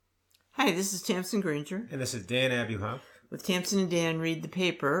Hi, this is Tamsin Granger And this is Dan Abuhoff. with Tamsin and Dan Read the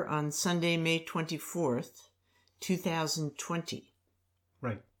Paper on Sunday, May 24th, 2020.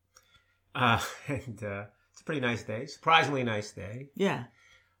 Right. It's a pretty nice day. Surprisingly nice day. Yeah.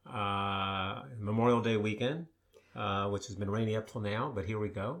 Memorial Day weekend, which has been rainy up till now, but here we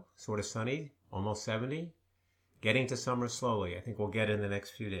go. Sort of sunny, almost 70. Getting to summer slowly. I think we'll get in the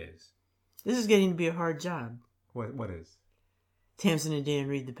next few days. This is getting to be a hard job. What is? Tamsin and Dan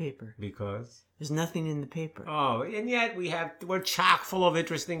Read the Paper. Because? There's nothing in the paper. Oh, and yet we're chock full of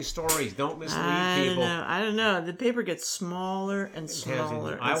interesting stories. Don't mislead people. I don't know. The paper gets smaller and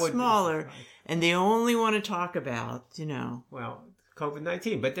smaller Tamsin, smaller, and they only want to talk about, Well,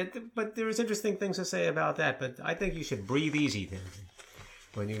 COVID-19. But there's interesting things to say about that. But I think you should breathe easy, Tamsin,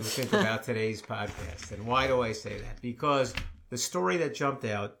 when you think about today's podcast. And why do I say that? Because the story that jumped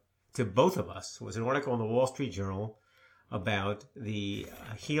out to both of us was an article in the Wall Street Journal about the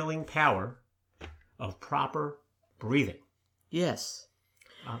healing power of proper breathing. Yes.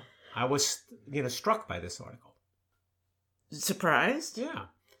 I was, struck by this article. Surprised? Yeah.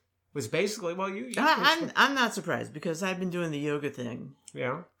 It was basically, I'm not surprised because I've been doing the yoga thing.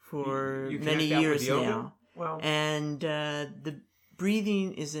 Yeah. For you many connect that with years yoga? now. Well, and the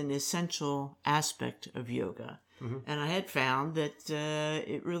breathing is an essential aspect of yoga. Mm-hmm. And I had found that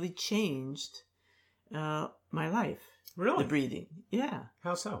it really changed my life. Really? The breathing. Yeah.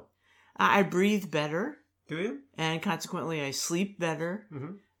 How so? I breathe better. Do you? And consequently, I sleep better.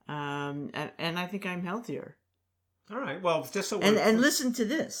 Mm-hmm. And I think I'm healthier. All right. Well, just so and listen to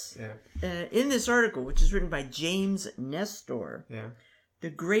this. Yeah. In this article, which is written by James Nestor, yeah. The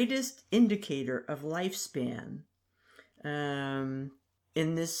greatest indicator of lifespan, in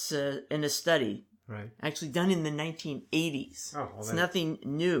a study, right, actually done in the 1980s. Oh, well, it's nothing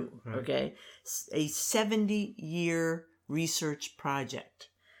new. Right. Okay, a 70-year research project.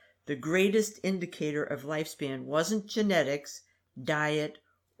 The greatest indicator of lifespan wasn't genetics, diet,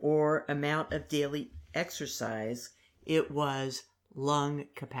 or amount of daily exercise. It was lung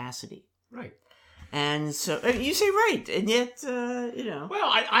capacity. Right. And so you say right, and yet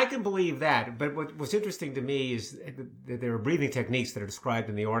Well, I can believe that, but what's interesting to me is that there are breathing techniques that are described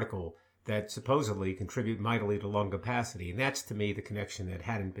in the article that supposedly contribute mightily to lung capacity, and that's to me the connection that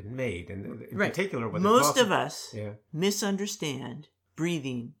hadn't been made. And in particular, most of us misunderstand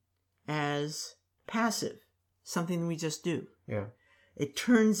breathing as passive, something we just do. Yeah. It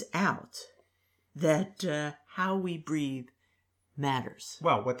turns out that how we breathe matters.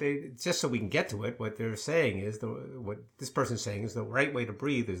 Well, just so we can get to it, what they're saying is what this person's saying is the right way to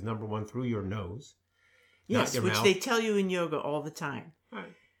breathe is number one through your nose. Yes, your which mouth. they tell you in yoga all the time.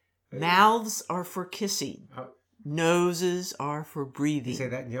 Right. Mouths are for kissing. Noses are for breathing. You say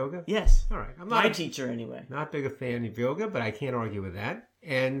that in yoga? Yes. All right. I'm not my teacher anyway. Not big a fan of yoga, but I can't argue with that.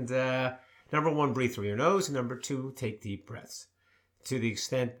 And number one, breathe through your nose. And number two, take deep breaths. To the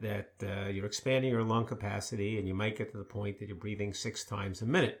extent that you're expanding your lung capacity, and you might get to the point that you're breathing 6 times a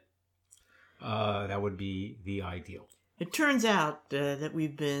minute. That would be the ideal. It turns out that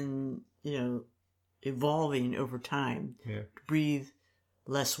we've been, evolving over time to breathe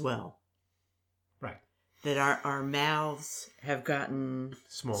less well. Right. That our mouths have gotten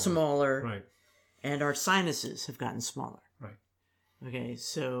smaller. Right. And our sinuses have gotten smaller. Right. Okay,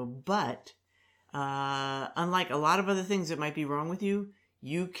 so, but unlike a lot of other things that might be wrong with you,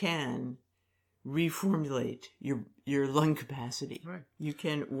 you can reformulate your lung capacity. Right. You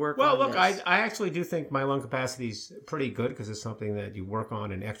can work on this. I actually do think my lung capacity is pretty good because it's something that you work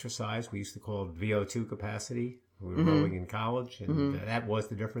on in exercise. We used to call it VO2 capacity. We were rowing in college, and that was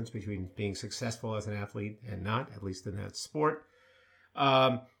the difference between being successful as an athlete and not, at least in that sport.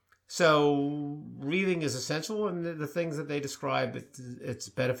 So breathing is essential, and the things that they describe it's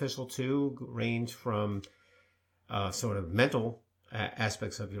beneficial to range from sort of mental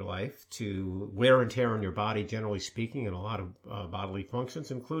aspects of your life to wear and tear on your body, generally speaking, and a lot of bodily functions,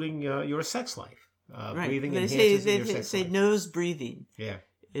 including your sex life. Right. Breathing they enhances say, your they sex say life. nose breathing. Yeah.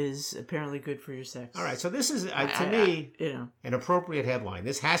 Is apparently good for your sex. All right, so this is, to me, an appropriate headline.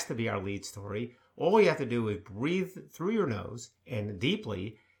 This has to be our lead story. All you have to do is breathe through your nose and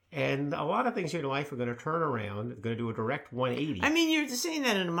deeply, and a lot of things in your life are going to turn around, going to do a direct 180. I mean, you're saying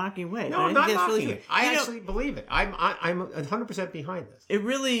that in a mocking way. No, I'm not mocking really it. I actually believe it. I'm 100% behind this. It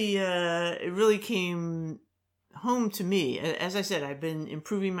really came home to me. As I said, I've been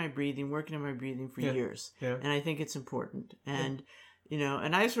improving my breathing, working on my breathing for years, and I think it's important. And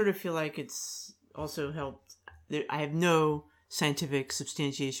and I sort of feel like it's also helped. I have no scientific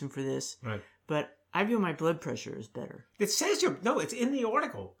substantiation for this, right? But I feel my blood pressure is better. It says it's in the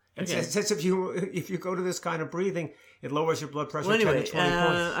article Okay. It says if you go to this kind of breathing, it lowers your blood pressure 10 to 20 points.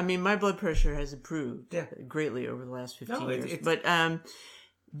 I mean, my blood pressure has improved greatly over the last 15 years.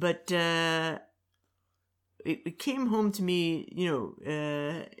 But it came home to me,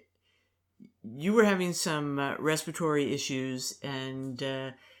 you were having some respiratory issues, and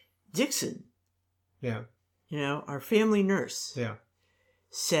Dixon, our family nurse,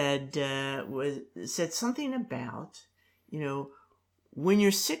 said something about, when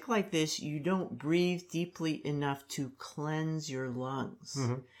you're sick like this, you don't breathe deeply enough to cleanse your lungs.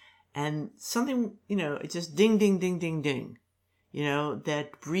 Mm-hmm. And something, it just ding, ding, ding, ding, ding,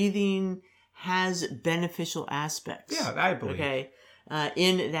 that breathing has beneficial aspects. Yeah, I believe. Okay.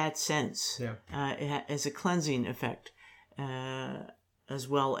 In that sense. Yeah. It has a cleansing effect, as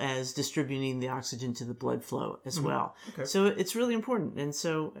well as distributing the oxygen to the blood flow as well. Okay. So it's really important. And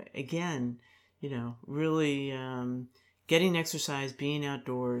so, again, really getting exercise, being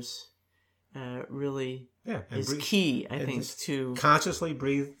outdoors, really is key, I think, to consciously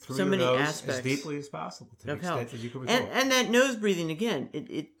breathe through your nose as deeply as possible to the extent that you can recall. And that nose breathing, again,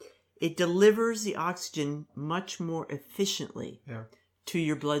 it delivers the oxygen much more efficiently to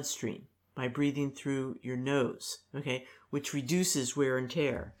your bloodstream by breathing through your nose, okay, which reduces wear and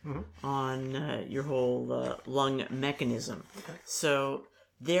tear on your whole lung mechanism. Okay. So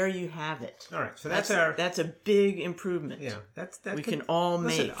there you have it. All right, so that's a big improvement. Yeah, we can all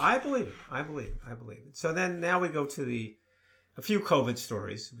make. I believe it. So then now we go to a few COVID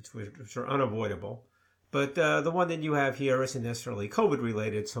stories, which are unavoidable. But the one that you have here isn't necessarily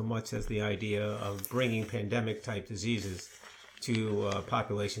COVID-related so much as the idea of bringing pandemic-type diseases to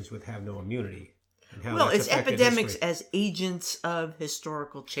populations which have no immunity. Well, it's epidemics as agents of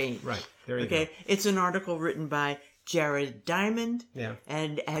historical change. Right. There you go. Okay. It's an article written by Jared Diamond. Yeah.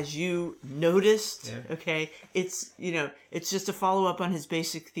 And as you noticed, okay, it's just a follow-up on his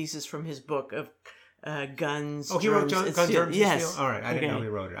basic thesis from his book of guns. Oh, he wrote Guns, Germs, yes. and Steel? All right, I didn't know he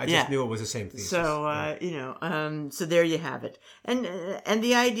wrote it. I just knew it was the same thesis. So, so there you have it. And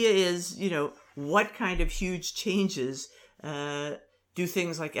the idea is, what kind of huge changes do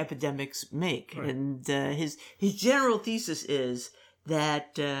things like epidemics make? Right. And his general thesis is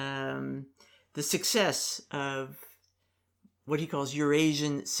that the success of what he calls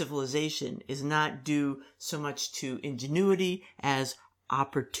Eurasian civilization is not due so much to ingenuity as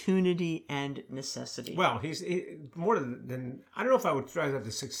opportunity and necessity. Well, he's more than I don't know if I would try to have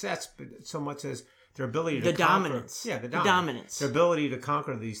the success, but so much as their ability to conquer. Dominance. Yeah, the dominance. Their ability to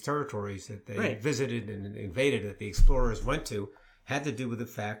conquer these territories that they visited and invaded, that the explorers went to, had to do with the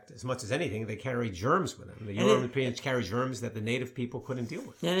fact, as much as anything, they carried germs with them. The Europeans carried germs that the native people couldn't deal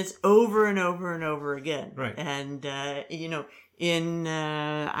with. And it's over and over and over again. Right. And, I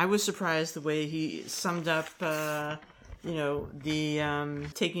was surprised the way he summed up, the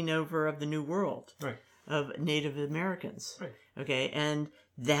taking over of the New World of Native Americans. Right. Okay. And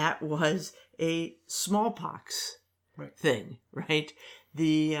that was a smallpox thing, right?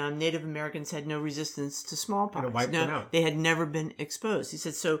 The Native Americans had no resistance to smallpox. Wiped them out. They had never been exposed. He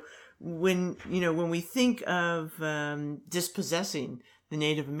said, so when we think of dispossessing the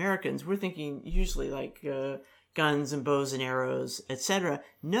Native Americans, we're thinking usually like guns and bows and arrows, etc.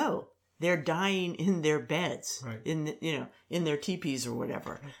 No, they're dying in their beds, in their teepees or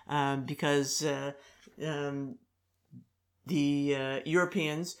whatever, because the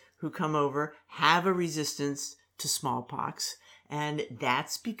Europeans who come over have a resistance to smallpox. And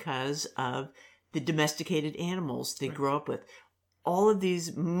that's because of the domesticated animals they grow up with.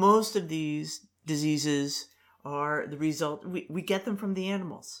 Most of these diseases are the result, we get them from the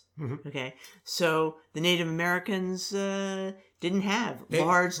animals. Mm-hmm. Okay. So the Native Americans didn't have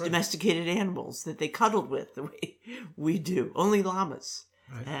large domesticated animals that they cuddled with the way we do. Only llamas.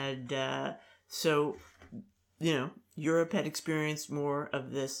 Right. And so, Europe had experienced more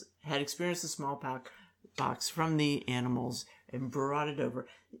of this, had experienced the smallpox from the animals and brought it over.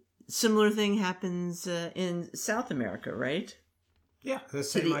 Similar thing happens in South America, right? Yeah, to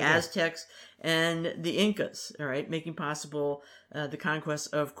the Aztecs and the Incas, all right, making possible the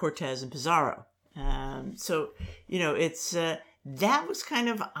conquest of Cortez and Pizarro. So, it's that was kind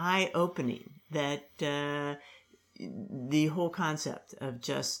of eye-opening, that the whole concept of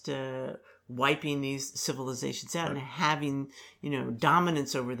just wiping these civilizations out and having,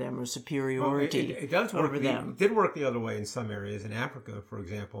 dominance over them or superiority it does work over them. It did work the other way in some areas. In Africa, for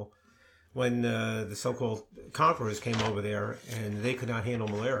example, when the so-called conquerors came over there and they could not handle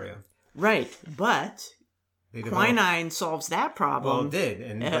malaria. Right, but quinine solves that problem. Well, it did,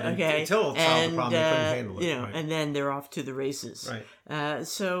 until it solved the problem, they couldn't handle it. And then they're off to the races. Right.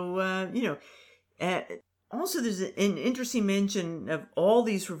 also there's an interesting mention of all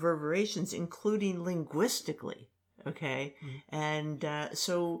these reverberations, including linguistically. Okay. Mm-hmm. And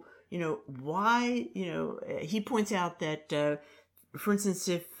so, why, he points out that, for instance,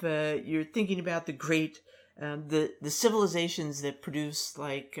 if you're thinking about the great, the civilizations that produce,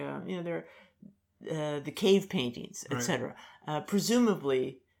 like, the cave paintings, etc.,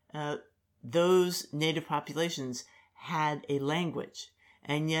 presumably those native populations had a language,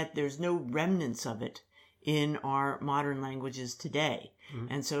 and yet there's no remnants of it in our modern languages today. Mm-hmm.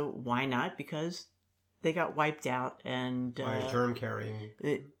 And so why not? Because they got wiped out and germ carrying.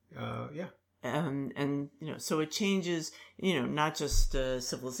 And so it changes, not just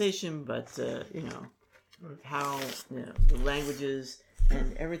civilization, but how the languages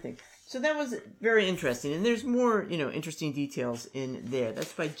and everything. So that was very interesting, and there's more interesting details in there.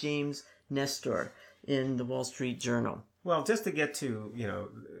 That's by James Nestor in the Wall Street Journal. Well, just to get to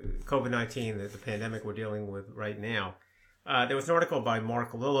COVID-19, the pandemic we're dealing with right now, there was an article by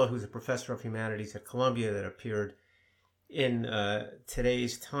Mark Lilla, who's a professor of humanities at Columbia, that appeared in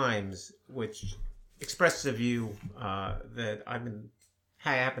today's Times, which expresses a view that I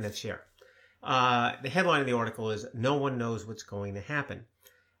happen to share. The headline of the article is "No one knows what's going to happen,"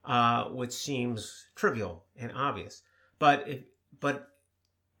 which seems trivial and obvious, but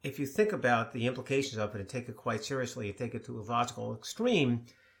if you think about the implications of it and take it quite seriously, and take it to a logical extreme,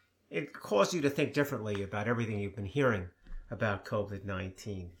 it causes you to think differently about everything you've been hearing about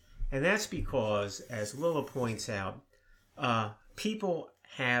COVID-19. And that's because, as Lilla points out, people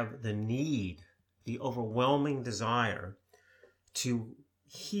have the overwhelming desire to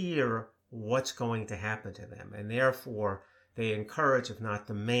hear what's going to happen to them. And therefore, they encourage, if not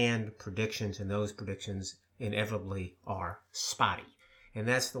demand, predictions, and those predictions inevitably are spotty. And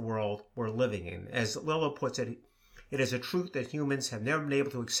that's the world we're living in. As Lilla puts it, it is a truth that humans have never been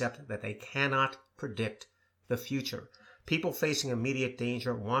able to accept, that they cannot predict the future. People facing immediate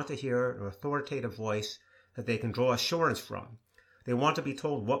danger want to hear an authoritative voice that they can draw assurance from. They want to be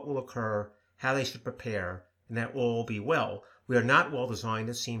told what will occur, how they should prepare, and that all will be well. We are not well designed,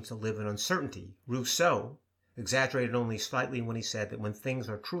 it seems, to live in uncertainty. Rousseau exaggerated only slightly when he said that when things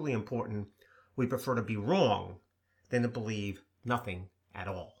are truly important, we prefer to be wrong than to believe nothing at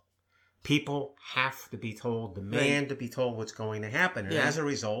all. People have to be told, demand to be told what's going to happen. And as a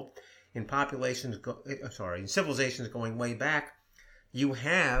result, in in civilizations going way back, you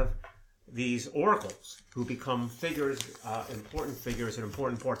have these oracles who become important figures in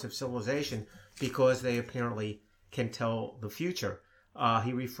important parts of civilization because they apparently can tell the future.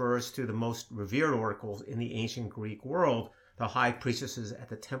 He refers to the most revered oracles in the ancient Greek world, the high priestesses at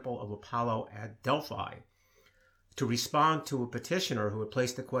the temple of Apollo at Delphi. To respond to a petitioner who had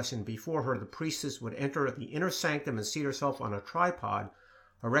placed the question before her, the priestess would enter the inner sanctum and seat herself on a tripod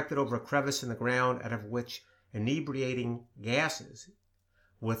erected over a crevice in the ground, out of which inebriating gases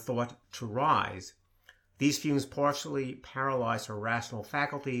were thought to rise. These fumes partially paralyzed her rational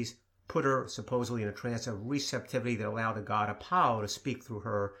faculties, put her supposedly in a trance of receptivity that allowed the god Apollo to speak through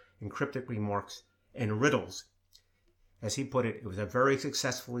her in cryptic remarks and riddles. As he put it, it was a very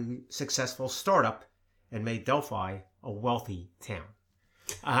successful startup and made Delphi a wealthy town.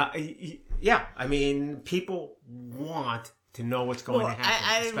 People want to know what's going to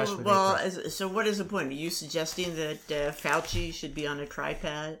happen. So what is the point? Are you suggesting that Fauci should be on a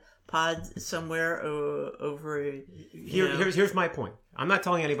tripod somewhere over? Here's my point. I'm not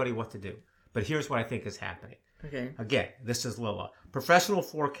telling anybody what to do, but here's what I think is happening. Okay. Again, this is Lilla. Professional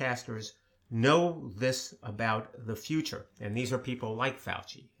forecasters know this about the future, and these are people like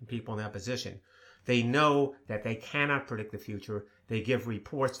Fauci and people in that position. They know that they cannot predict the future. They give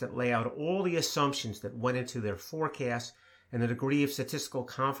reports that lay out all the assumptions that went into their forecasts and the degree of statistical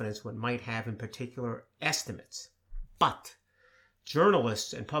confidence one might have in particular estimates. But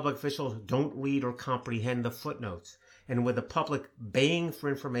journalists and public officials don't read or comprehend the footnotes, and with the public baying for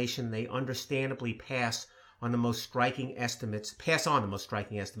information, they understandably pass on the most striking estimates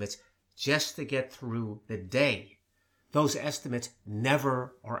just to get through the day. Those estimates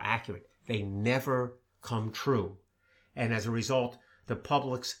never are accurate. They never come true. And as a result, the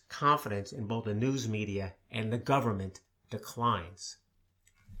public's confidence in both the news media and the government declines.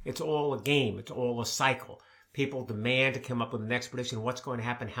 It's all a game. It's all a cycle. People demand to come up with the next prediction, what's going to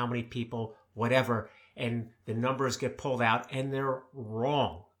happen, how many people, whatever, and the numbers get pulled out, and they're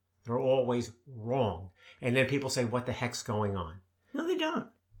wrong. They're always wrong. And then people say, what the heck's going on? No, they don't.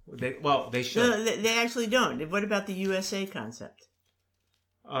 They should. No, they actually don't. What about the USA concept?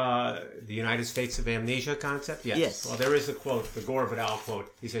 The United States of Amnesia concept? Yes. Well, there is a quote, the Gore Vidal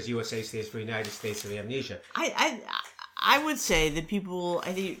quote. He says, USA stands for United States of Amnesia. I would say that people,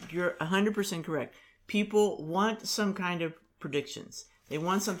 I think you're 100% correct. people want some kind of predictions. They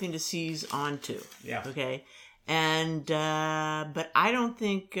want something to seize onto. Yeah. Okay. And but I don't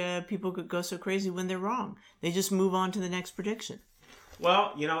think people could go so crazy when they're wrong. They just move on to the next prediction.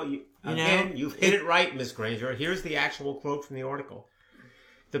 Well, you've hit it right, Miss Granger. Here's the actual quote from the article.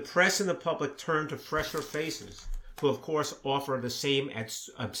 The press and the public turn to fresher faces, who of course offer the same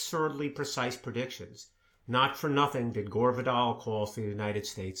absurdly precise predictions. Not for nothing did Gore Vidal call for the United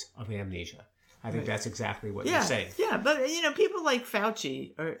States of amnesia. I think that's exactly what you're saying. Yeah, but people like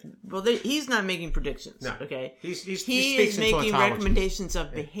Fauci, he's not making predictions. No, okay, he is making recommendations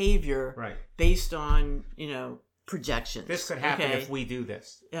of behavior based on projections. This could happen if we do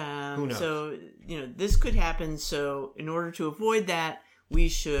this. Who knows? So this could happen. So in order to avoid that, we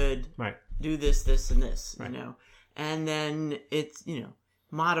should do this, this, and this. And then it's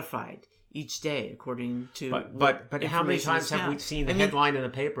modified each day according to. But how many times have we seen the headline in the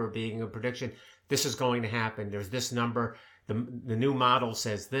paper being a prediction? This is going to happen. There's this number. The new model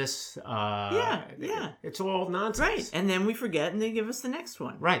says this. It's all nonsense. Right, and then we forget, and they give us the next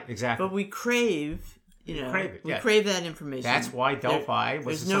one. Right, exactly. But we crave. We crave that information. That's why Delphi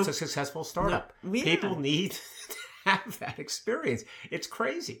was such a successful startup. People need to have that experience. It's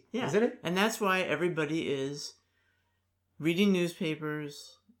crazy, isn't it? And that's why everybody is reading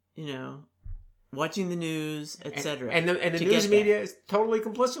newspapers, watching the news, etc. And the news media is totally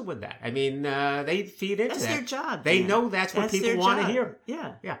complicit with that. I mean, they feed into that. That's their job. They know that's what people want to hear.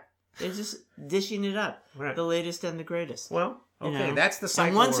 Yeah. They're just dishing it up. Right. The latest and the greatest. Well, okay, that's the cycle.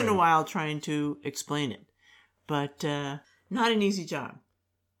 And once in a while trying to explain it. But not an easy job.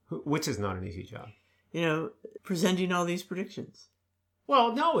 Which is not an easy job. Presenting all these predictions.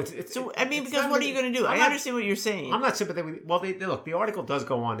 Well, no, it's because what are you going to do? I understand what you're saying. I'm not sympathetic. Well, look, the article does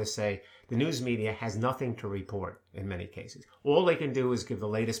go on to say the news media has nothing to report in many cases. All they can do is give the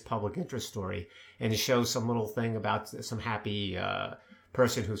latest public interest story and show some little thing about some happy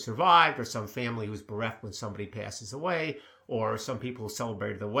person who survived, or some family who's bereft when somebody passes away, or some people who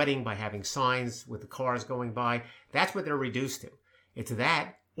celebrated the wedding by having signs with the cars going by. That's what they're reduced to. It's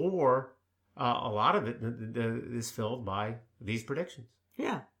that, or a lot of it is filled by these predictions.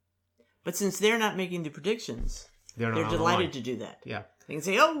 Yeah. But since they're not making the predictions, they're delighted to do that. Yeah. They can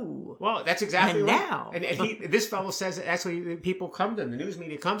say, oh. Well, that's exactly right. Now. And this fellow says, actually, people come to him, the news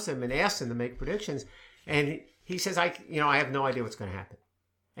media comes to him and asks him to make predictions. And he says, I have no idea what's going to happen.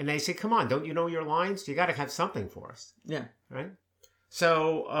 And they say, come on, don't you know your lines? You got to have something for us. Yeah. Right?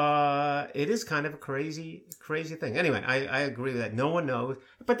 So it is kind of a crazy, crazy thing. Anyway, I agree with that. No one knows.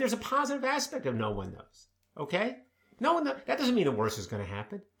 But there's a positive aspect of no one knows. Okay? No one knows. That doesn't mean the worst is going to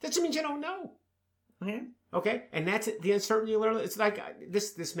happen. That just means you don't know. Okay? Okay? And that's the uncertainty you learn. It's like,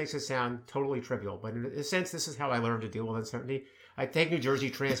 this makes it sound totally trivial. But in a sense, this is how I learned to deal with uncertainty. I take New Jersey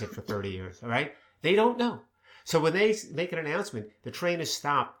Transit for 30 years. All right? They don't know. So when they make an announcement, the train is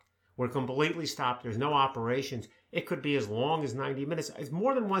stopped. We're completely stopped. There's no operations. It could be as long as 90 minutes. It's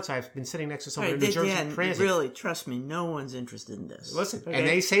more than once I've been sitting next to someone in New Jersey Transit. Really, trust me, no one's interested in this. Listen, okay? And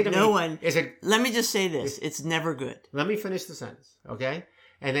they say to me, let me just say this, it's never good. Let me finish the sentence, okay?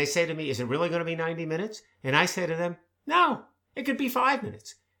 And they say to me, is it really going to be 90 minutes? And I say to them, no, it could be 5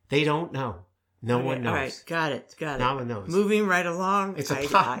 minutes. They don't know. No one knows. All right, got it. No one knows. Moving right along.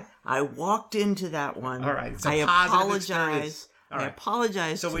 I walked into that one. All right, I apologize. I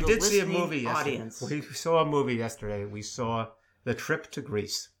apologize to the listening audience. So we did see a movie yesterday. We saw a movie yesterday. We saw The Trip to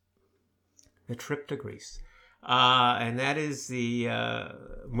Greece. The Trip to Greece. And that is the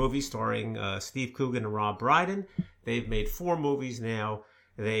movie starring Steve Coogan and Rob Brydon. They've made 4 movies now.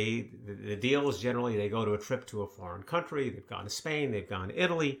 The deal is generally they go to a trip to a foreign country. They've gone to Spain. They've gone to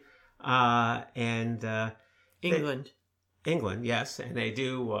Italy. And England, yes, and they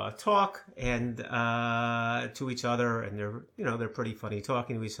do talk and to each other, and they're pretty funny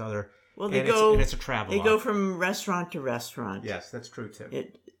talking to each other. Well, it's a travel. They go from restaurant to restaurant. Yes, that's true too.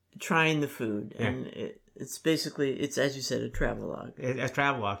 Trying the food, and it's basically as you said, a travelogue. A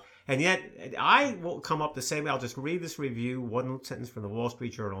travelogue, and yet I will come up the same way. I'll just read this review, one sentence from the Wall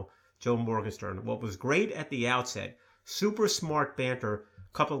Street Journal, Joe Morgenstern. What was great at the outset, super smart banter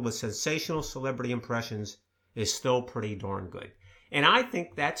coupled with sensational celebrity impressions, is still pretty darn good. And I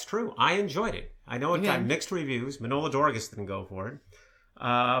think that's true. I enjoyed it. I know it got mixed reviews. Manohla Dorgas didn't go for it,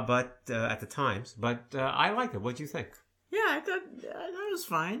 but at the Times. But I liked it. What do you think? Yeah, I thought it was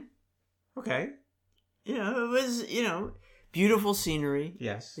fine. Okay. It was, beautiful scenery.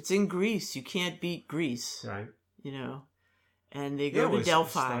 Yes. It's in Greece. You can't beat Greece. Right. And they go to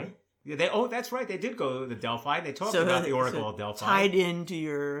Delphi. That's right. They did go to the Delphi. They talked about the Oracle of Delphi. Tied into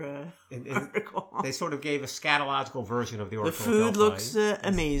your article. They sort of gave a scatological version of the Oracle of Delphi. The food looks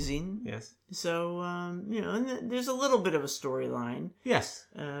amazing. Yes. So, and there's a little bit of a storyline. Yes.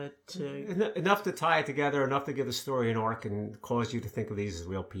 Enough to tie it together, enough to give the story an arc and cause you to think of these as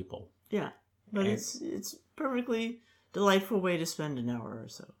real people. Yeah. But it's perfectly delightful way to spend an hour or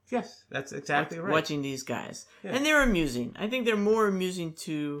so. Yes, that's exactly right. Watching these guys. Yeah. And they're amusing. I think they're more amusing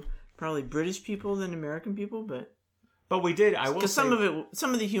to probably British people than American people, but we did. I will because some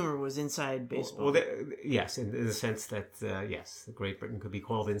of the humor was inside baseball. Yes, in the sense that yes, Great Britain could be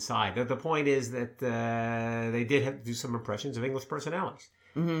called inside. The point is that they did have to do some impressions of English personalities,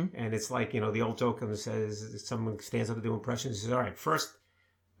 and it's like the old joke that says someone stands up to do impressions. He says, "All right, first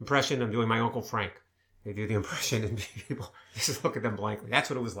impression, I'm doing my Uncle Frank." They do the impression, and people just look at them blankly. That's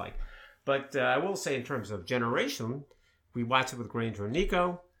what it was like. But I will say, in terms of generation, we watched it with Granger and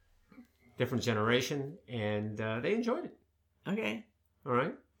Nico. Different generation, and they enjoyed it. Okay. All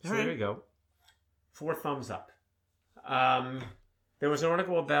right. So there you go. 4 thumbs up. There was an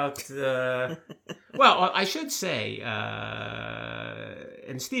article about... well, I should say,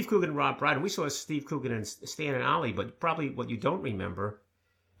 and Steve Coogan and Rob Brydon, we saw Steve Coogan and Stan and Ollie, but probably what you don't remember,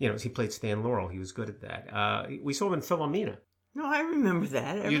 he played Stan Laurel. He was good at that. We saw him in Philomena. No, I remember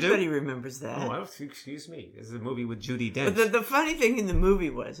that. Everybody remembers that. Oh, excuse me. This is a movie with Judi Dench. But the funny thing in the movie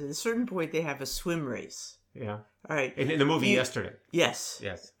was, at a certain point, they have a swim race. Yeah. All right. In the movie Yesterday. Yes.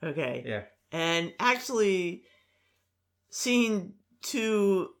 Yes. Okay. Yeah. And actually, seeing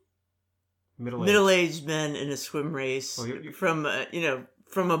 2 middle-aged men in a swim race from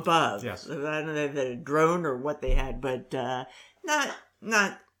above. Yes. I don't know if they had a drone or what they had, but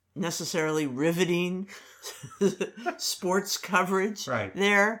not necessarily riveting sports coverage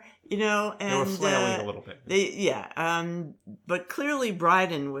there, and they were flailing a little bit. But clearly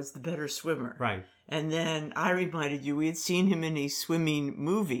Brydon was the better swimmer. Right. And then I reminded you we had seen him in a swimming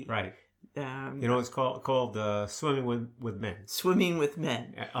movie. Right. It's called Swimming with Men. Swimming with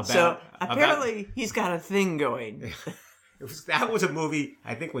Men. So apparently he's got a thing going. That was a movie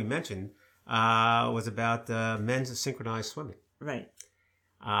I think we mentioned was about men's synchronized swimming. Right.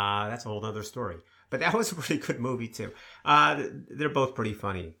 That's a whole other story. But that was a pretty good movie, too. They're both pretty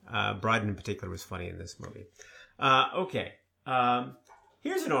funny. Brydon, in particular, was funny in this movie. Okay.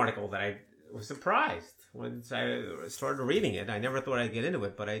 Here's an article that I was surprised when I started reading it. I never thought I'd get into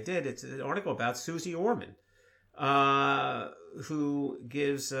it, but I did. It's an article about Susie Orman, who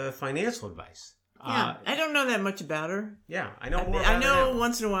gives financial advice. Yeah, I don't know that much about her. Yeah, I know more about her. I know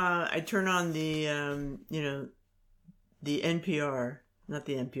once in a while I turn on the, the NPR. Not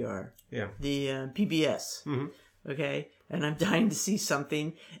the NPR. Yeah. The PBS. Mm-hmm. Okay? And I'm dying to see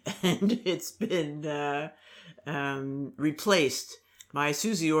something. And it's been replaced by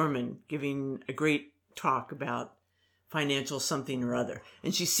Susie Orman giving a great talk about financial something or other.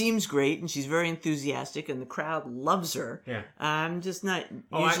 And she seems great, and she's very enthusiastic, and the crowd loves her. Yeah. I'm just not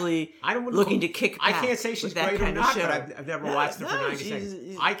usually looking to kick back. I can't say she's great or not, but I've never watched her for 90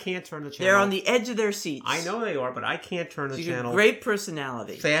 seconds. I can't turn the channel. They're on the edge of their seats. I know they are, but I can't turn the channel. Great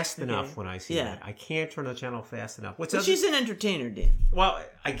personality. Fast enough when I see that. I can't turn the channel fast enough. But she's an entertainer, Dan. Well,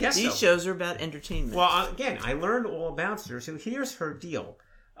 I guess these shows are about entertainment. Well, again, I learned all about her. So here's her deal.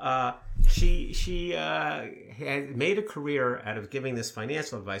 She had made a career out of giving this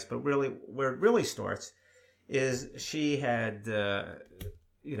financial advice, but really, where it really starts is she had, a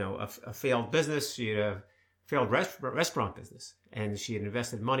failed business. She had a failed restaurant business, and she had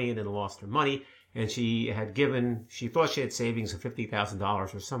invested money in it and lost her money. And she thought she had savings of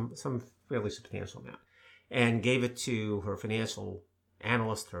 $50,000 or some fairly substantial amount, and gave it to her financial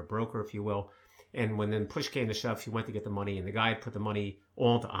analyst, her broker, if you will. And when then push came to shove, she went to get the money, and the guy had put the money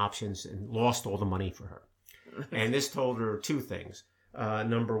all into options and lost all the money for her. And this told her 2 things.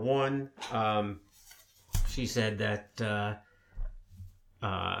 Number one, she said that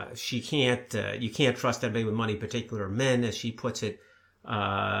you can't trust anybody with money, particular men, as she puts it. You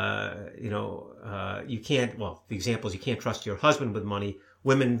can't. Well, the example is you can't trust your husband with money.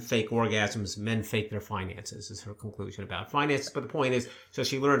 Women fake orgasms, men fake their finances, is her conclusion about finances. But the point is, so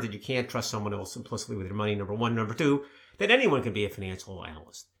she learned that you can't trust someone else implicitly with your money, number one. Number two, that anyone can be a financial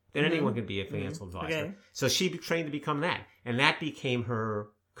analyst. That anyone can be a financial advisor. Okay. So she trained to become that. And that became her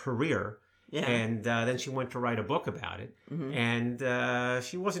career. Yeah. And then she went to write a book about it. Mm-hmm. And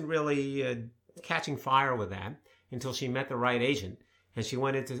she wasn't really catching fire with that until she met the right agent. And she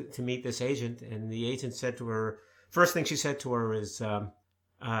went in to meet this agent. And the agent said to her, first thing she said to her is,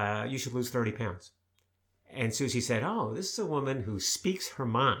 you should lose 30 pounds. And Susie said, oh, this is a woman who speaks her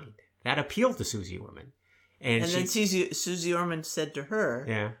mind. That appealed to Susie Orman. And then Susie Orman said to her,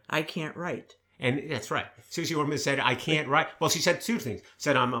 yeah, I can't write. And that's right. Susie Orman said, I can't write. Well, she said two things.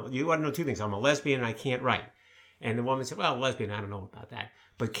 Said, you want to know two things. I'm a lesbian and I can't write. And the woman said, well, lesbian, I don't know about that.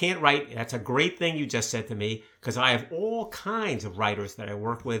 But can't write, that's a great thing you just said to me, because I have all kinds of writers that I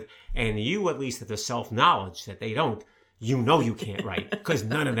work with, and you at least have the self-knowledge that they don't. You know you can't write, because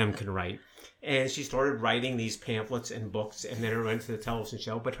none of them can write. And she started writing these pamphlets and books, and then it went to the television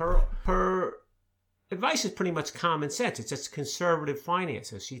show. But her advice is pretty much common sense. It's just conservative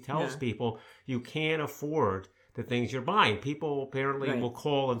finances. She tells people you can't afford the things you're buying. People apparently will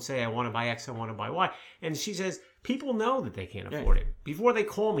call and say, I want to buy X, I want to buy Y. And she says, people know that they can't afford it. Before they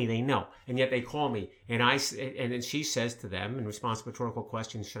call me, they know. And yet they call me. And then she says to them, in response to rhetorical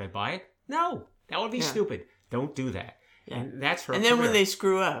questions, should I buy it? No, that would be stupid. Don't do that. Yeah. And that's her And then career. When they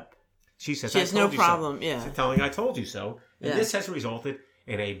screw up, she says, she has no problem. So. She's telling, I told you so. And this has resulted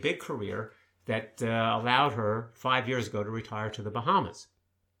in a big career that allowed her 5 years ago to retire to the Bahamas.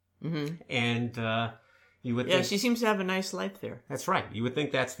 Mm-hmm. And you would think... she seems to have a nice life there. That's right. You would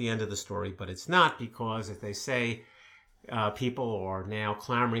think that's the end of the story, but it's not, because, as they say, people are now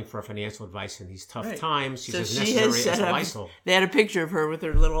clamoring for financial advice in these tough times. She's as necessary as Lysol. They had a picture of her with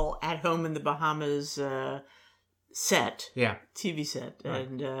her little At Home in the Bahamas set. Yeah. TV set. Right.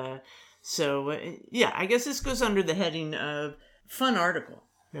 And I guess this goes under the heading of fun article.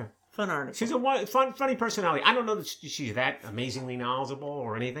 Yeah. Fun article. She's a funny personality. I don't know that she's that amazingly knowledgeable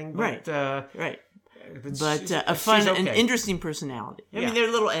or anything. But, right. But a fun and interesting personality. I mean, there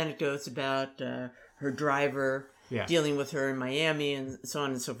are little anecdotes about her driver dealing with her in Miami and so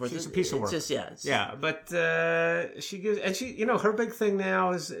on and so forth. She's a piece of work. It's just, but she gives, and she, her big thing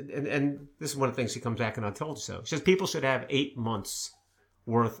now is, and this is one of the things she comes back and I told you so. She says people should have 8 months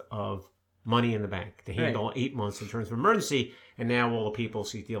worth of money in the bank to handle 8 months in terms of emergency. And now all the people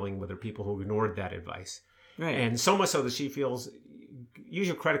she's dealing with are people who ignored that advice. Right. And so much so that she feels, use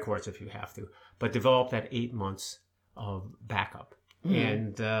your credit cards if you have to, but develop that 8 months of backup. Mm.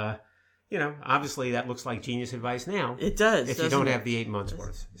 And, obviously that looks like genius advice now. It does. If you don't have the 8 months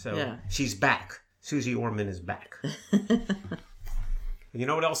worth. So she's back. Susie Orman is back. And you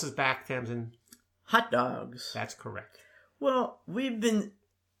know what else is back, Tamsin? Hot dogs. That's correct. Well, we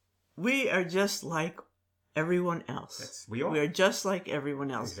are just like everyone else. We are. We are just like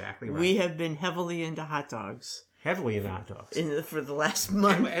everyone else. Exactly right. We have been heavily into hot dogs. Heavily into hot dogs. For the last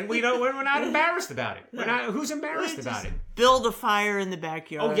month. And we're not embarrassed about it. Who's embarrassed about it? Build a fire in the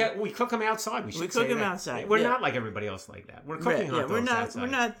backyard. Oh, yeah, we cook them outside. We cook them outside. We're not like everybody else like that. We're cooking hot dogs outside. We're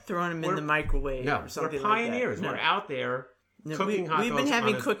not throwing them in the microwave or something like that. We're pioneers. We're out there cooking hot dogs We've been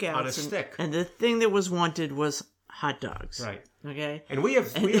having cookouts on a stick. And the thing that was wanted was hot dogs. Right. Okay? And we have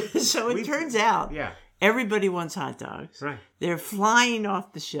so it turns out everybody wants hot dogs. Right. They're flying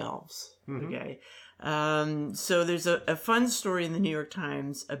off the shelves. Mm-hmm. Okay? So there's a fun story in the New York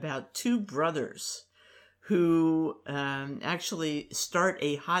Times about two brothers who actually start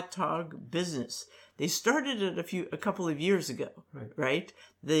a hot dog business. They started it a couple of years ago, right?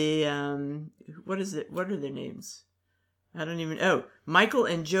 The what are their names? I don't even. Oh, Michael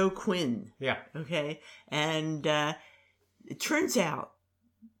and Joe Quinn. Yeah. Okay, and it turns out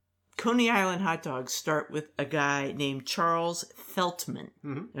Coney Island hot dogs start with a guy named Charles Feltman,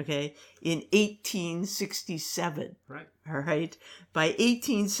 okay, in 1867. Right. All right. By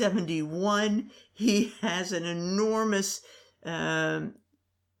 1871, he has an enormous,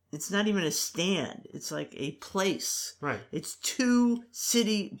 it's not even a stand. It's like a place. Right. It's 2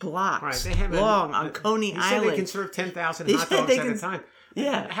 city blocks long on Coney Island. Said they can serve 10,000 hot dogs at a time.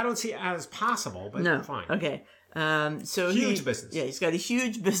 Yeah. I don't see it as possible, but fine. Okay. So huge business. Yeah, he's got a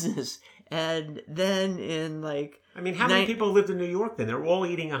huge business. And then in how many people lived in New York then? They're all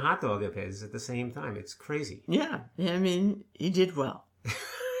eating a hot dog of his at the same time. It's crazy. Yeah. He did well.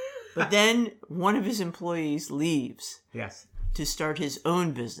 But then one of his employees leaves. Yes. To start his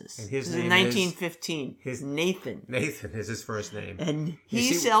own business. And his name in 1915. Nathan. Nathan is his first name. And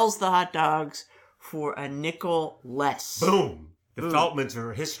he sells the hot dogs for a nickel less. Boom. The Feltmans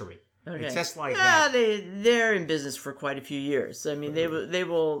are history. Okay. It's just like that. They're in business for quite a few years. I mean, they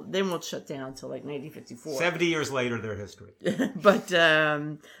won't shut down until 1954. 70 years later, they're history. But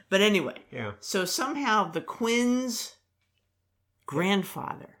anyway. Yeah. So somehow the Quinn's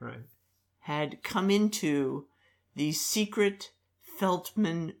grandfather had come into the secret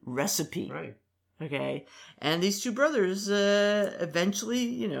Feltman recipe. Right. Okay. And these two brothers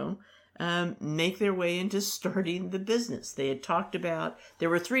eventually, make their way into starting the business. They had talked about, there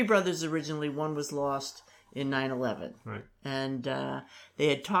were 3 brothers originally. One was lost in 9/11. Right. And they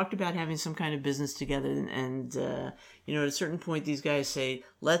had talked about having some kind of business together. And at a certain point, these guys say,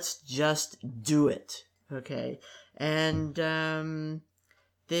 let's just do it. Okay. And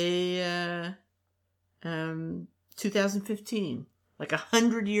they 2015, like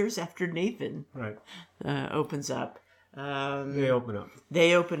 100 years after Nathan opens up. They open up.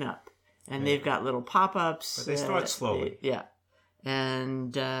 They open up. And they've got little pop-ups. But they start slowly.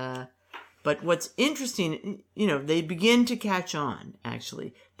 And, but what's interesting, they begin to catch on,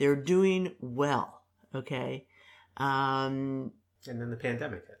 actually. They're doing well, okay? And then the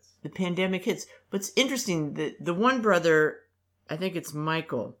pandemic hits. What's interesting, the one brother, I think it's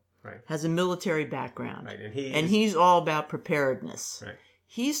Michael, has a military background. Right, and he's all about preparedness. Right.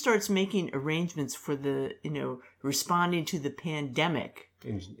 He starts making arrangements for the, responding to the pandemic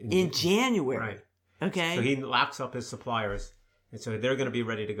in January. Right. Okay. So he locks up his suppliers, and so they're going to be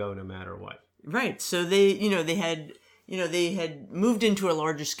ready to go no matter what. Right. So they had moved into a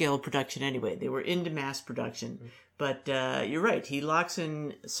larger scale of production anyway. They were into mass production. But you're right. He locks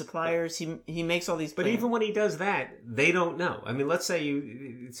in suppliers. He makes all these plans. But even when he does that, they don't know. I mean, let's say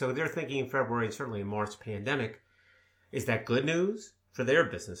so they're thinking in February, and certainly in March, pandemic. Is that good news for their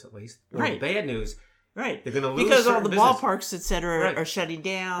business at least? Or bad news? Right. They're going to lose because all the business. Ballparks, etc., are shutting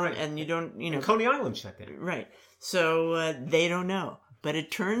down, and you don't, And Coney Island shut down. Right. So they don't know. But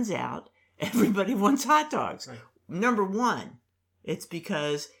it turns out everybody wants hot dogs. Right. Number one, it's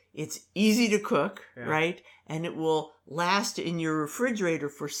because it's easy to cook, right? And it will last in your refrigerator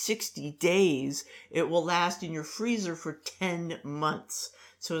for 60 days. It will last in your freezer for 10 months.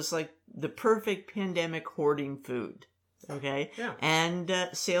 So it's like the perfect pandemic hoarding food. Okay? Yeah. And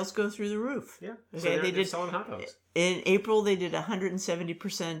sales go through the roof. Yeah. Okay. So they're selling hot dogs. In April, they did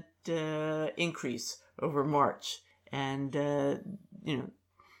 170% increase over March. And,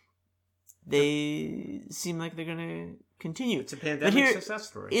 they seem like they're going to continue. It's a pandemic success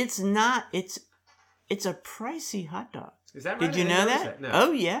story. It's not. It's a pricey hot dog. Is that right? Did you know that? No.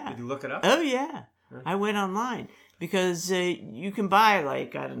 Oh, yeah. Did you look it up? Oh, yeah. I went online because you can buy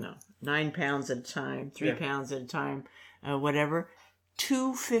 9 pounds at a time, 3 pounds at a time, whatever.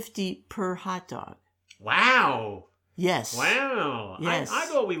 $2.50 per hot dog. Wow. Yes. Wow. Yes. I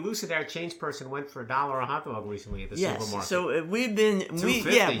thought we Lucid, our change person, went for $1 a hot dog recently at the supermarket. So we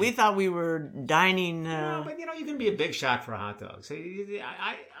thought we were dining. No, but you can be a big shot for a hot dog. So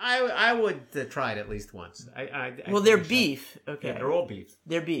I would try it at least once. Well, they're beef. Okay. Yeah, they're all beef.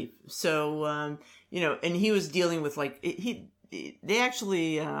 They're beef. So and he was dealing with they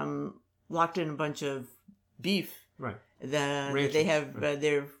actually locked in a bunch of beef. Right. That they have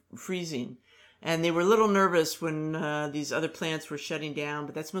they're freezing. And they were a little nervous when these other plants were shutting down,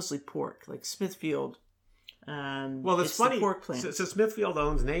 but that's mostly pork, like Smithfield. Well, it's funny. The pork plant. So Smithfield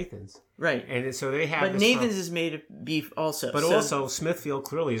owns Nathan's, right? And so they have. But Nathan's is made of beef also. But also Smithfield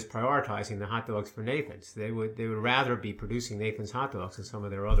clearly is prioritizing the hot dogs for Nathan's. They would rather be producing Nathan's hot dogs than some of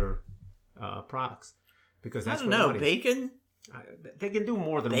their other products because that's I don't know bacon. They can do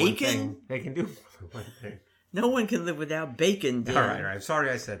more than bacon? one thing. They can do more than one thing. No one can live without bacon, Dan. All right. Sorry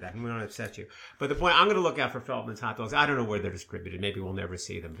I said that. We don't upset you. But the point, I'm going to look out for Feldman's hot dogs. I don't know where they're distributed. Maybe we'll never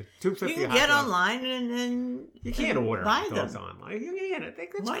see them. But $2.50 you can get online and you can't order buy hot dogs them. online. You can't.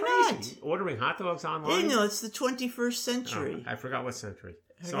 That's Why crazy. not? Ordering hot dogs online? It's the 21st century. Oh, I forgot what century.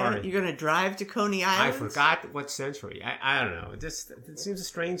 Sorry. You're going to drive to Coney Island? I forgot what century. I don't know. It seems a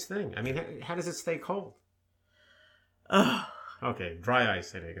strange thing. I mean, how does it stay cold? Oh. Okay, dry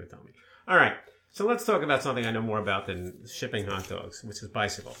ice, they're going to tell me. All right. So let's talk about something I know more about than shipping hot dogs, which is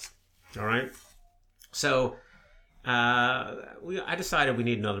bicycles. All right? So I decided we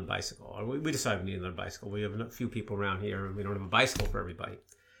need another bicycle. Or we decided we need another bicycle. We have a few people around here, and we don't have a bicycle for everybody.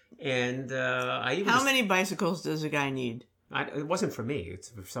 And How many bicycles does a guy need? It wasn't for me. It's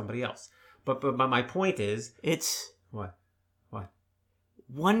for somebody else. But my point is... It's... What?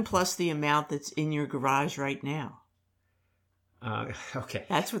 1 plus the amount that's in your garage right now. Okay.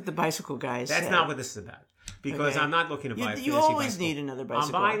 That's what the bicycle guys say. That's not what this is about. Because I'm not looking to buy a fancy You always bicycle. need another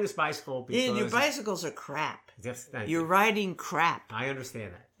bicycle. I'm buying this bicycle because... Your bicycles are crap. Yes, You're riding crap. I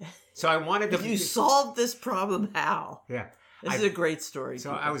understand that. So I wanted to... You solved this problem how? Yeah. This is a great story.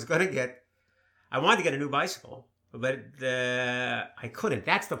 So I was going to get... I wanted to get a new bicycle, but I couldn't.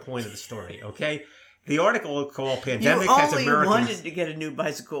 That's the point of the story, okay? The article called Pandemic Has Americans... You only wanted to get a new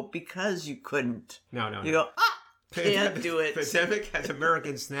bicycle because you couldn't. No. You go, can't do it. Pandemic has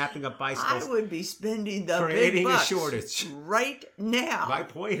Americans snapping up bicycles. I would be spending the creating big bucks a shortage right now. My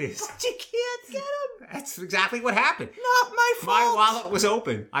point is, but you can't get them. That's exactly what happened. Not my fault. My wallet was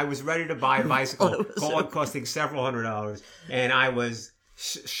open. I was ready to buy a bicycle, costing several $100s, and I was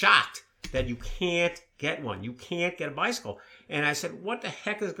shocked that you can't get one. You can't get a bicycle. And I said, "What the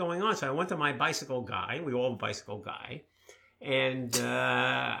heck is going on?" So I went to my bicycle guy. We all have a bicycle guy. And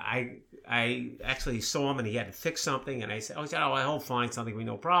I actually saw him, and he had to fix something. And I said, I'll find something. We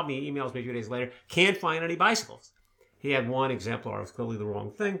no problem. He emails me 2 days later. Can't find any bicycles. He had one exemplar. It was clearly the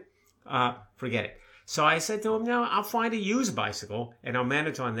wrong thing. Forget it. So I said to him, no, I'll find a used bicycle, and I'll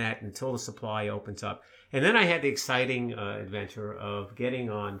manage on that until the supply opens up. And then I had the exciting adventure of getting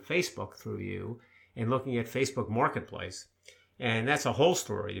on Facebook through you and looking at Facebook Marketplace. And that's a whole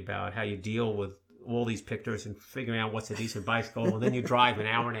story about how you deal with all these pictures and figuring out what's a decent bicycle. And then you drive an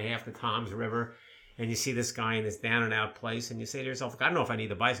hour and a half to Tom's River, and you see this guy in this down and out place, and you say to yourself, I don't know if I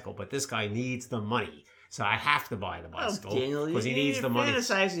need the bicycle, but this guy needs the money. So I have to buy the bicycle because he needs the money.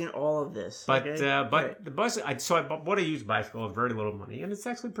 Fantasizing all of this, but okay? Right. The bicycle. So I bought a used bicycle with very little money, and it's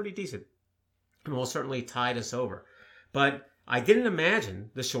actually pretty decent, and will certainly tide us over. But I didn't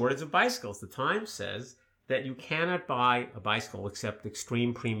imagine the shortage of bicycles. The Times says that you cannot buy a bicycle except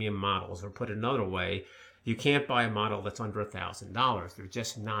extreme premium models, or put another way, you can't buy a model that's under $1,000. They're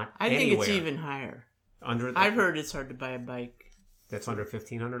just not. I think it's even higher. I've heard it's hard to buy a bike that's under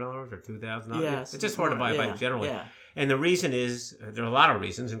 $1,500 or $2,000. Yes, it's just hard to buy a bike generally. Yeah. And the reason is, there are a lot of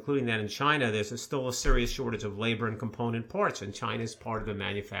reasons, including that in China, there's still a serious shortage of labor and component parts, and China is part of the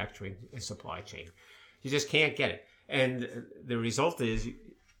manufacturing supply chain. You just can't get it. And the result is,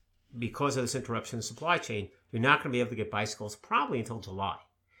 because of this interruption in the supply chain, you're not going to be able to get bicycles probably until July.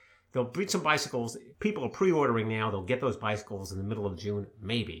 They'll breed some bicycles. People are pre-ordering now. They'll get those bicycles in the middle of June,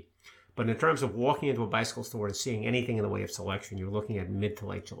 maybe. But in terms of walking into a bicycle store and seeing anything in the way of selection, you're looking at mid to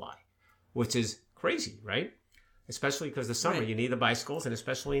late July, which is crazy, right? Especially because the summer, you need the bicycles, and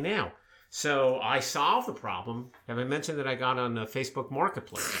especially now. So I solved the problem. Have I mentioned that I got on the Facebook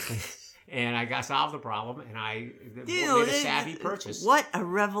Marketplace? And I solved the problem, and I made a savvy purchase. What a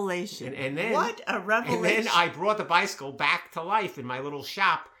revelation. And then, what a revelation. And then I brought the bicycle back to life in my little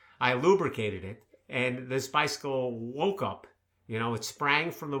shop. I lubricated it, and this bicycle woke up. You know, it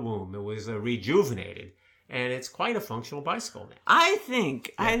sprang from the womb. It was rejuvenated, and it's quite a functional bicycle now. I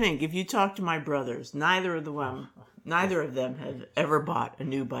think if you talk to my brothers, neither of them have ever bought a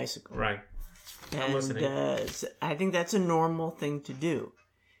new bicycle. Right. I'm listening. I think that's a normal thing to do.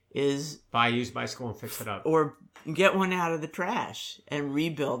 Is buy a used bicycle and fix it up, or get one out of the trash and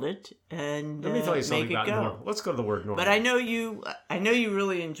rebuild it, and let me tell you something about normal. Let's go to the word normal. But I know you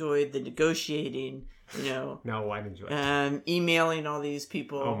really enjoyed the negotiating. You know, no, I didn't enjoy it. Emailing all these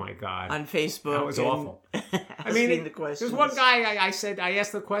people. Oh my God, on Facebook. That was awful. I mean, there's one guy. I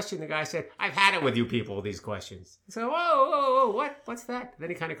asked the question. The guy said, "I've had it with you people with these questions." So, whoa, what's that? Then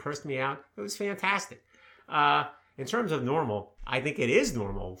he kind of cursed me out. It was fantastic. In terms of normal, I think it is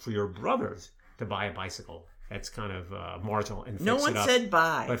normal for your brothers to buy a bicycle that's kind of marginal and fix it up. No one said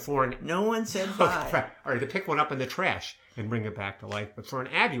buy. But for no one said buy. Or to pick one up in the trash and bring it back to life. But for an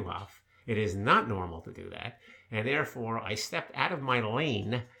Abuhoff, it is not normal to do that. And therefore, I stepped out of my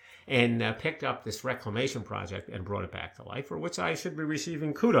lane and picked up this reclamation project and brought it back to life, for which I should be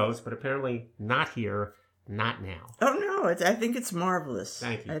receiving kudos, but apparently not here, not now. Oh, no. I think it's marvelous.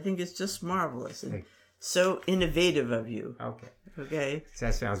 Thank you. I think it's just marvelous. And so innovative of you. Okay.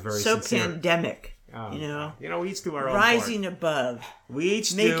 That sounds very so sincere. Pandemic. You know, we each do our own rising part. above. We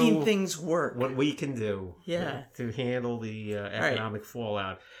each making things work. What we can do. Yeah. To handle the economic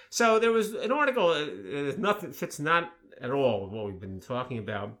fallout. So there was an article. Nothing fits not at all with what we've been talking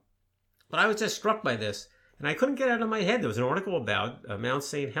about. But I was just struck by this, and I couldn't get it out of my head. There was an article about Mount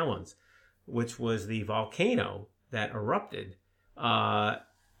St. Helens, which was the volcano that erupted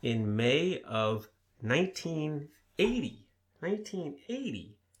in May of 1980.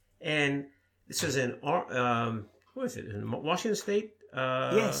 1980. And this is in, what is it, in Washington State?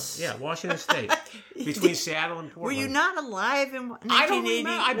 Yes. Yeah, Washington State. Between Seattle and Portland. Were you not alive in 1980? I don't remember.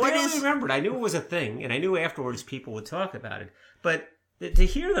 I barely remembered. I knew it was a thing, and I knew afterwards people would talk about it. But to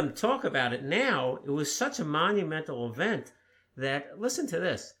hear them talk about it now, it was such a monumental event that, listen to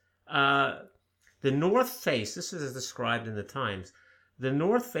this. The north face, this is described in the Times, the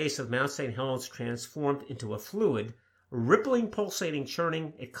north face of Mount St. Helens transformed into a fluid, rippling, pulsating,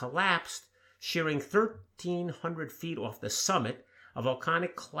 churning. It collapsed, shearing 1,300 feet off the summit. A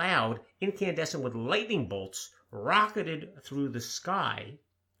volcanic cloud, incandescent with lightning bolts, rocketed through the sky,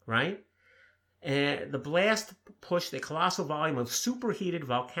 right? And the blast pushed a colossal volume of superheated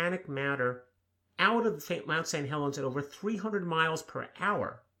volcanic matter out of Mount St. Helens at over 300 miles per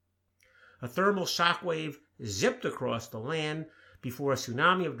hour. A thermal shockwave zipped across the land before a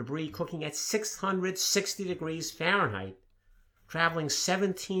tsunami of debris cooking at 660 degrees Fahrenheit, traveling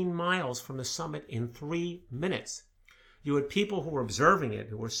 17 miles from the summit in 3 minutes. You had people who were observing it,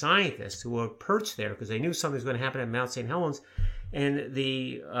 who were scientists, who were perched there because they knew something was going to happen at Mount St. Helens. And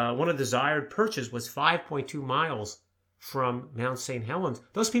the one of the desired perches was 5.2 miles from Mount St. Helens,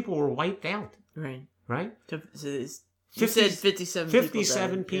 those people were wiped out. Right. Right? So you said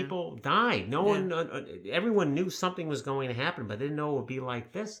 57 people died. No one, everyone knew something was going to happen, but didn't know it would be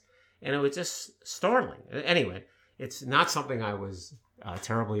like this. And it was just startling. Anyway, it's not something I was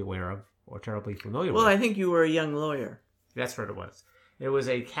terribly aware of or terribly familiar with. Well, I think you were a young lawyer. That's what it was. It was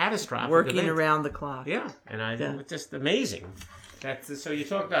a catastrophic working event. Around the clock. Yeah, and it was just amazing. So you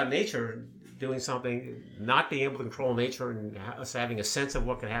talk about nature doing something, not being able to control nature and us having a sense of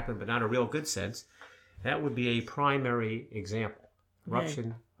what could happen, but not a real good sense. That would be a primary example.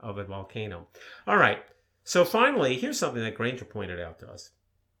 Eruption of a volcano. All right. So finally, here's something that Granger pointed out to us.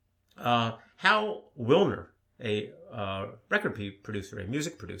 Hal Willner, a record producer, a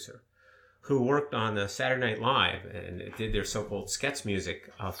music producer, who worked on Saturday Night Live and did their so-called sketch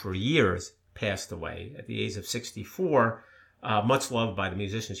music for years, passed away at the age of 64, much loved by the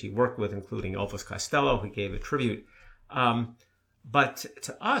musicians he worked with, including Elvis Costello, who gave a tribute. But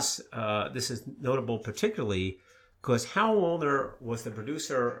to us, this is notable particularly because Hal Willner was the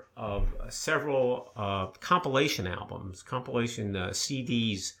producer of several compilation albums, compilation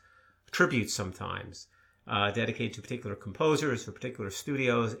CDs, tributes sometimes, dedicated to particular composers or particular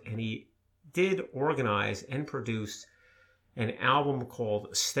studios, and he did organize and produce an album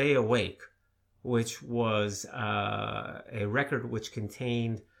called Stay Awake, which was a record which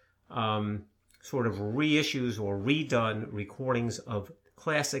contained sort of reissues or redone recordings of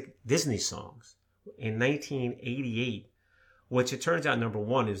classic Disney songs in 1988, which it turns out, number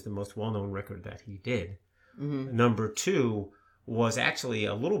one, is the most well-known record that he did. Mm-hmm. Number two was actually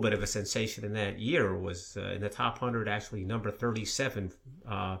a little bit of a sensation in that year, was in the top 100, actually number 37,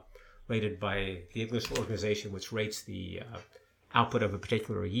 rated by the English organization which rates the output of a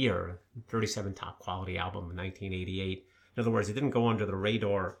particular year, 37 top quality album in 1988. In other words, it didn't go under the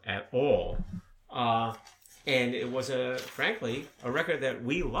radar at all. And it was frankly, a record that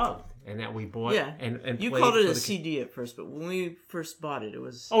we loved and that we bought and you played. called it a CD at first, but when we first bought it, it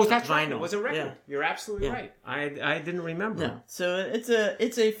was that's vinyl. Right. It was a record. Yeah. You're absolutely right. I didn't remember. No, so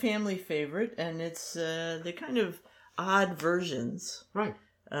it's a family favorite, and it's the kind of odd versions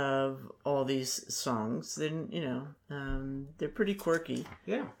of all these songs. Then they're pretty quirky.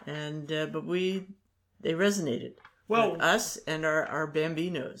 Yeah, and but they resonated with us and our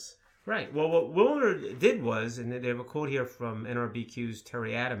Bambinos. Right. Well, what Willner did was, and they have a quote here from NRBQ's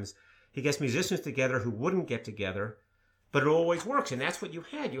Terry Adams, he gets musicians together who wouldn't get together, but it always works. And that's what you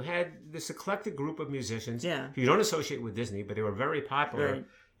had. You had this eclectic group of musicians who you don't associate with Disney, but they were very popular. Right.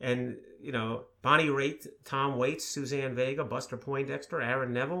 And, Bonnie Raitt, Tom Waits, Suzanne Vega, Buster Poindexter,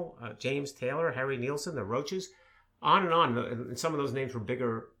 Aaron Neville, James Taylor, Harry Nilsson, the Roaches, on and on. And some of those names were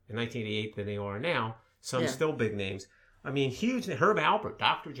bigger in 1988 than they are now. Some still big names. I mean, huge. Herb Alpert,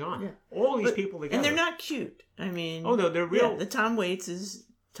 Dr. John, all these people together. And they're not cute. I mean... Oh, no, they're real. Yeah, the Tom Waits is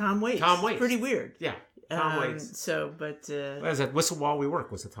Tom Waits. Tom Waits. Pretty weird. Yeah, Tom Waits. So, but... What is that? Whistle While We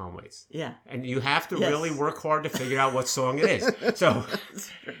Work was the Tom Waits. Yeah. And you have to really work hard to figure out what song it is. So,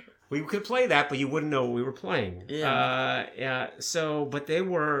 we could play that, but you wouldn't know what we were playing. Yeah. But they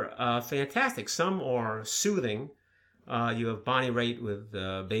were fantastic. Some are soothing. You have Bonnie Raitt with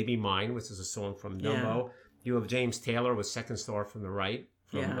Baby Mine, which is a song from Dumbo. Yeah. You have James Taylor with Second Star from the Right,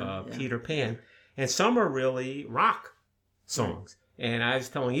 from Peter Pan. And some are really rock songs. Right. And I was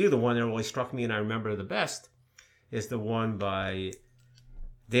telling you, the one that really struck me and I remember the best is the one by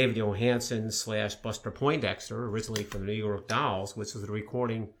David Johansen / Buster Poindexter, originally from the New York Dolls, which was the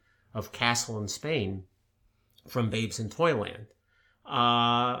recording of Castle in Spain from Babes in Toyland,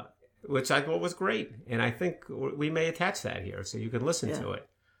 which I thought was great. And I think we may attach that here so you can listen to it.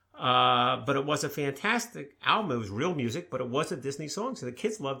 But it was a fantastic album. It was real music, but it was a Disney song, so the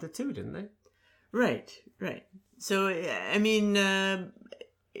kids loved it too, didn't they? Right. So, I mean,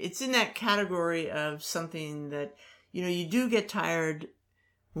 it's in that category of something that, you do get tired.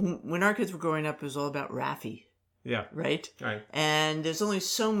 When our kids were growing up, it was all about Raffi. Yeah. Right? Right. And there's only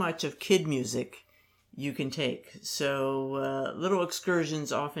so much of kid music you can take. So little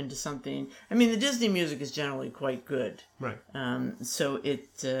excursions off into something. I mean, the Disney music is generally quite good. Right. So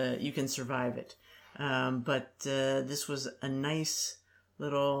you can survive it. But this was a nice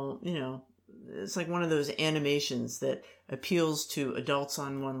little, it's like one of those animations that appeals to adults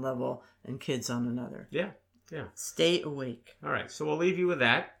on one level and kids on another. Yeah. Stay awake. All right. So we'll leave you with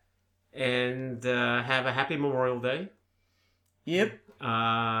that. And have a happy Memorial Day. Yep.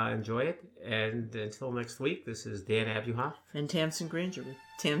 Enjoy it. And until next week, this is Dan Abuhoff. And Tamsin Granger with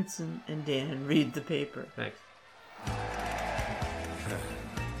Tamsin and Dan Read the Paper. Thanks.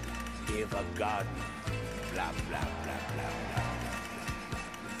 Give a garden, blah, blah, blah, blah,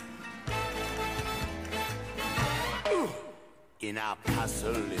 blah. in our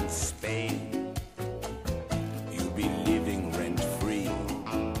castle in Spain. You'll be living rent-free.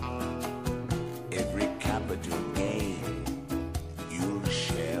 Every capital gain you'll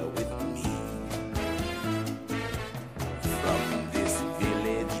share with me. From this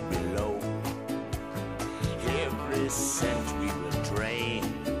village below, every cent we will drain,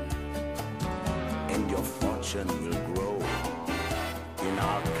 and your fortune will grow in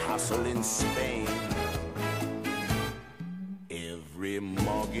our castle in Spain. Every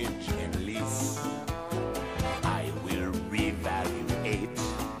mortgage and lease I will reevaluate,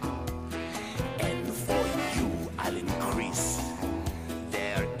 and for you I'll increase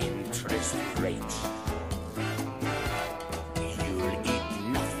their interest rate. You'll eat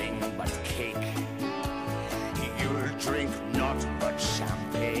nothing but cake. You'll drink not but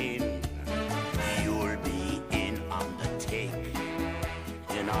champagne. You'll be in on the take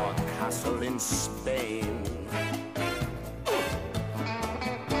in our castle in Spain.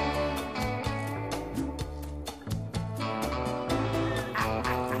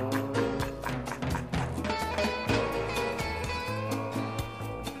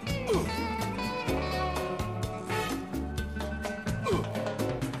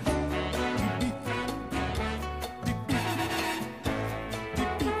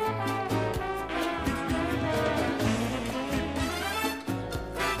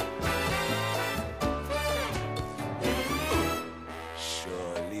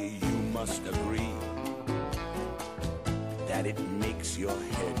 Must agree that it makes your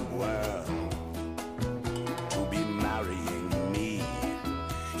head whirl to be marrying me,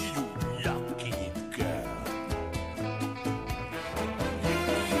 you lucky girl.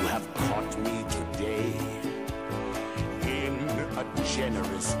 You have caught me today in a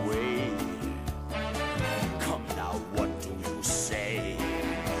generous way. Come now, what do you say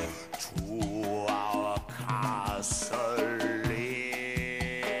to our castle?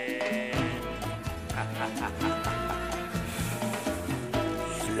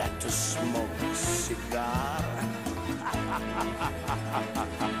 You like to smoke a cigar?